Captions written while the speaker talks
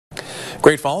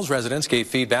Great Falls residents gave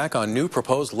feedback on new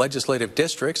proposed legislative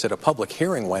districts at a public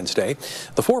hearing Wednesday.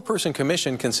 The four-person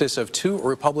commission consists of 2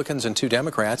 Republicans and 2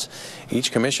 Democrats.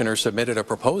 Each commissioner submitted a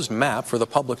proposed map for the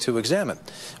public to examine.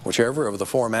 Whichever of the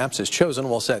 4 maps is chosen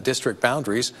will set district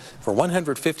boundaries for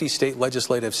 150 state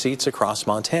legislative seats across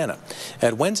Montana.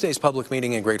 At Wednesday's public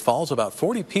meeting in Great Falls, about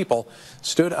 40 people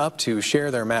stood up to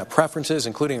share their map preferences,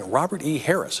 including Robert E.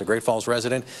 Harris, a Great Falls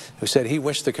resident who said he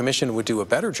wished the commission would do a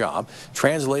better job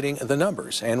translating the numbers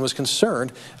and was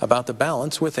concerned about the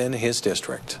balance within his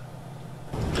district.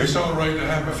 It's all right to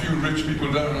have a few rich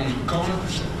people down on the corner,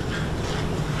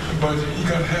 but you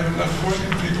got to have enough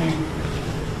working people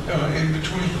in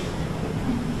between,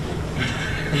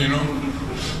 you know,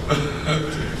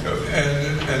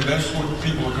 and that's what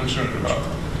people are concerned about.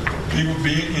 People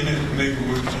being in a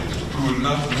neighborhood who are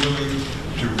not willing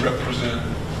to represent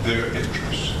their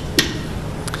interests.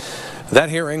 That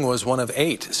hearing was one of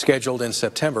 8 scheduled in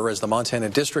September as the Montana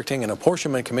Districting and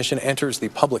Apportionment Commission enters the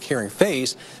public hearing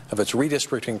phase of its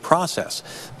redistricting process.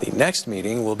 The next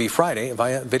meeting will be Friday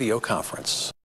via video conference.